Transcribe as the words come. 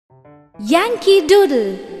Yankee Doodle।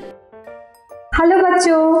 Hello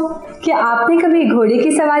बच्चों, क्या आपने कभी घोड़े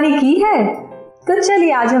की सवारी की है? तो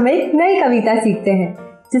चलिए आज हम एक नई कविता सीखते हैं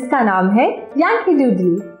जिसका नाम है Yankee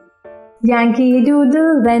Doodle। Yankee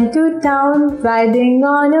Doodle went to town riding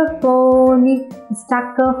on a pony,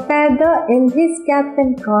 stuck a feather in his cap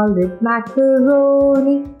and called it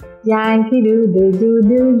macaroni. Yankee Doodle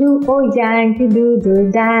doodle doo, oh Yankee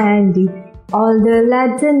Doodle dandy. All the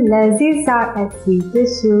lads and lassies are as sweet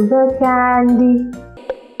as sugar candy.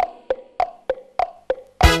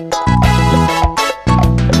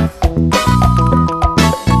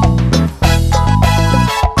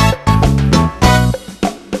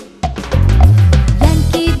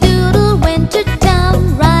 Yankee Doodle went to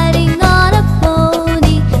town riding on a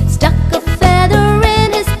pony, stuck a feather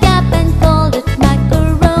in his cap and called it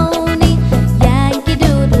macaroni. Yankee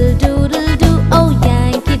Doodle doodle doo, oh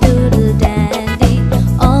Yankee Doodle dandy.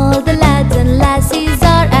 All the lads and lassies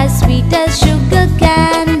are as sweet as sugar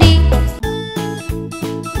candy.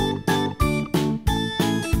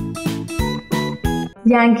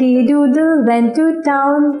 Yankee Doodle went to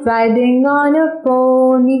town riding on a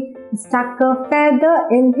pony, stuck a feather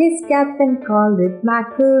in his cap and called it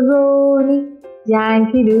macaroni.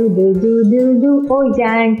 Yankee Doodle doodle doo, oh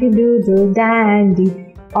Yankee Doodle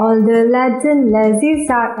dandy. All the lads and lassies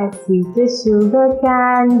are as sweet as sugar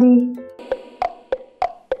candy.